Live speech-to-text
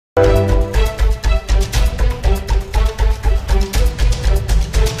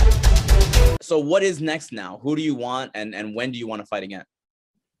So what is next now? Who do you want, and when do you want to fight again?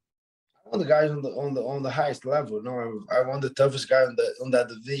 I want the guys on the highest level. No, I want the toughest guy on that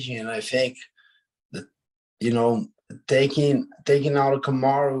division, and I think that, you know, taking out of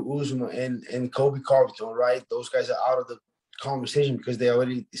Kamaru Usman and Kobe Covington, right? Those guys are out of the conversation because they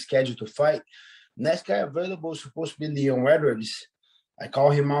already scheduled to fight. Next guy available is supposed to be Leon Edwards. I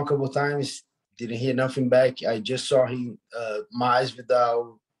called him out a couple of times, didn't hear nothing back. I just saw him,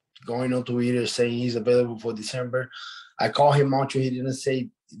 Masvidal, going on Twitter saying he's available for December. I called him out, he didn't say,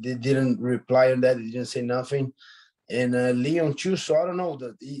 they didn't reply on that. They didn't say nothing. And Leon too. So I don't know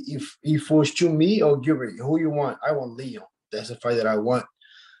that if it was to me or Gilbert, who you want? I want Leon. That's the fight that I want.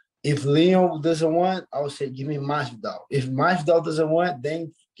 If Leon doesn't want, I would say give me Masvidal. If Masvidal doesn't want,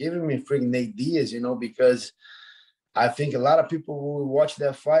 then give me freaking Nate Diaz, you know, because I think a lot of people will watch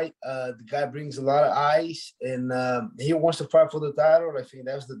that fight. The guy brings a lot of eyes, and he wants to fight for the title. I think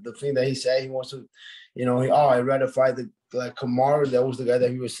that's the thing that he said. He wants to, you know, I'd rather fight like Kamaru. That was the guy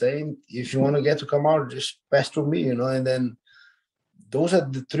that he was saying. If you want to get to Kamaru, just pass through me, you know. And then those are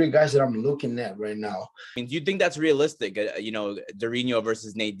the three guys that I'm looking at right now. I mean, do you think that's realistic? You know, Dorino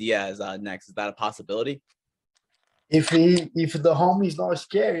versus Nate Diaz next. Is that a possibility? If the homie's not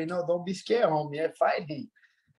scared, you know, don't be scared, homie. I fight him.